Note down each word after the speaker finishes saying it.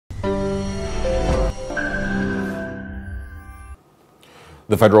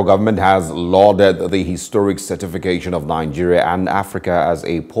The federal government has lauded the historic certification of Nigeria and Africa as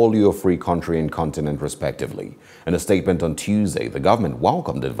a polio-free country and continent, respectively. In a statement on Tuesday, the government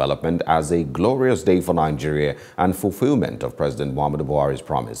welcomed the development as a glorious day for Nigeria and fulfillment of President Muhammadu Buhari's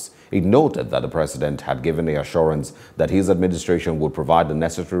promise. It noted that the president had given the assurance that his administration would provide the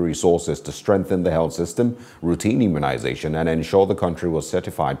necessary resources to strengthen the health system, routine immunization, and ensure the country was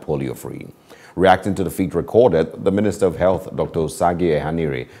certified polio-free. Reacting to the feat recorded, the Minister of Health, Dr. Osagi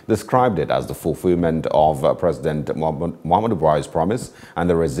Ehanire, described it as the fulfillment of President Muhammadu Buhari's promise and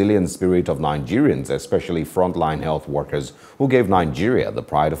the resilient spirit of Nigerians, especially frontline health workers, who gave Nigeria the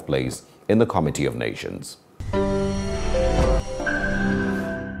pride of place in the Committee of Nations.